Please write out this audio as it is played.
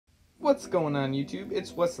What's going on YouTube?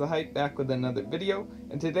 It's What's the Hype back with another video,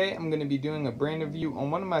 and today I'm going to be doing a brand review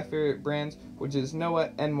on one of my favorite brands, which is Noah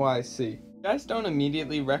NYC. If you guys don't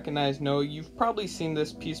immediately recognize Noah, you've probably seen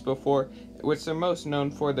this piece before, which they're most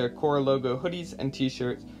known for their core logo hoodies and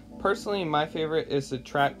t-shirts. Personally, my favorite is the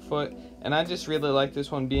track foot, and I just really like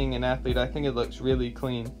this one. Being an athlete, I think it looks really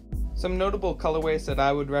clean. Some notable colorways that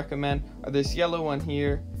I would recommend are this yellow one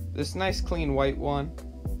here, this nice clean white one,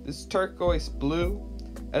 this turquoise blue,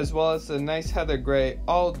 as well as the nice heather gray,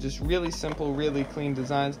 all just really simple, really clean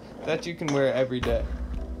designs that you can wear every day.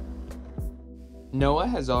 Noah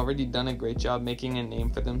has already done a great job making a name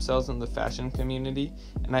for themselves in the fashion community,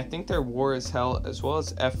 and I think their War is Hell as well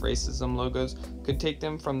as F Racism logos could take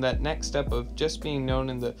them from that next step of just being known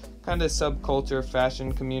in the kind of subculture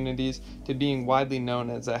fashion communities to being widely known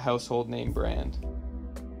as a household name brand.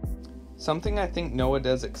 Something I think Noah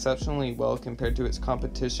does exceptionally well compared to its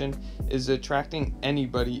competition is attracting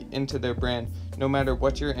anybody into their brand. No matter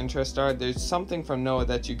what your interests are, there's something from Noah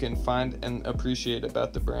that you can find and appreciate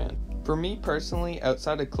about the brand. For me personally,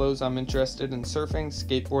 outside of clothes, I'm interested in surfing,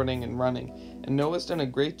 skateboarding, and running, and Noah's done a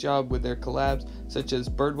great job with their collabs such as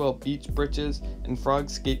Birdwell beach breeches and Frog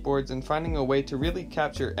skateboards, and finding a way to really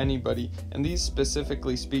capture anybody, and these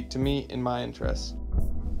specifically speak to me in my interests.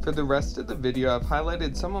 For the rest of the video, I've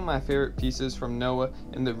highlighted some of my favorite pieces from Noah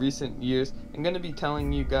in the recent years. I'm going to be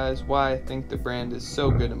telling you guys why I think the brand is so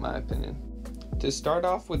good in my opinion. To start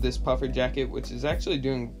off with this puffer jacket, which is actually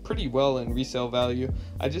doing pretty well in resale value,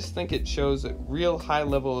 I just think it shows a real high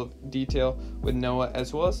level of detail with Noah,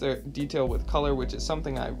 as well as their detail with color, which is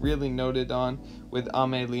something I really noted on with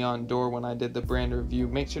Ame Leon Dor when I did the brand review.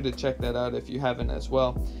 Make sure to check that out if you haven't as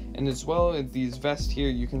well. And as well with these vests here,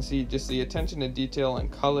 you can see just the attention to detail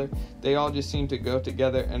and color. They all just seem to go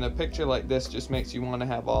together, and a picture like this just makes you want to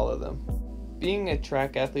have all of them. Being a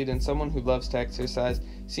track athlete and someone who loves to exercise,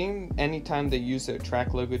 seeing anytime they use their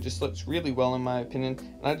track logo just looks really well in my opinion,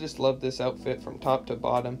 and I just love this outfit from top to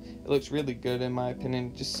bottom. It looks really good in my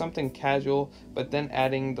opinion, just something casual, but then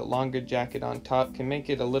adding the longer jacket on top can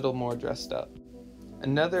make it a little more dressed up.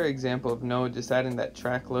 Another example of Noah just adding that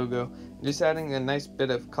track logo, just adding a nice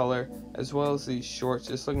bit of color, as well as these shorts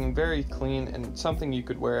just looking very clean and something you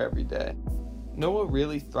could wear every day. Noah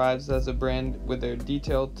really thrives as a brand with their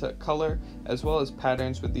detailed color as well as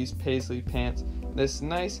patterns with these paisley pants, this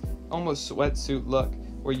nice almost sweatsuit look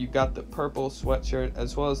where you got the purple sweatshirt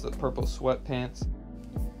as well as the purple sweatpants.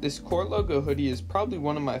 This core logo hoodie is probably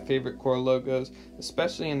one of my favorite core logos,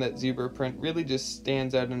 especially in that zebra print. Really just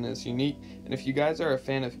stands out and is unique, and if you guys are a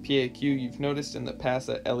fan of PAQ, you've noticed in the past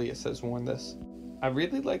that Elias has worn this. I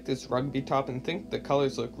really like this rugby top and think the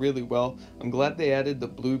colors look really well. I'm glad they added the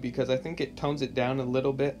blue because I think it tones it down a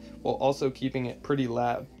little bit while also keeping it pretty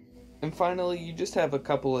loud. And finally, you just have a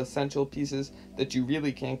couple essential pieces that you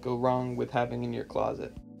really can't go wrong with having in your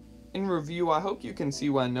closet. In review, I hope you can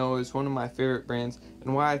see why Noah is one of my favorite brands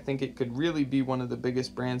and why I think it could really be one of the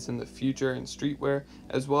biggest brands in the future in streetwear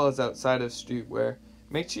as well as outside of streetwear.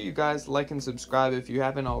 Make sure you guys like and subscribe if you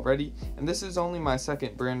haven't already, and this is only my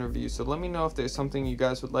second brand review, so let me know if there's something you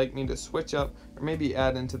guys would like me to switch up or maybe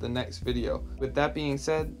add into the next video. With that being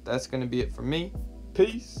said, that's going to be it from me.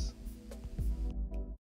 Peace!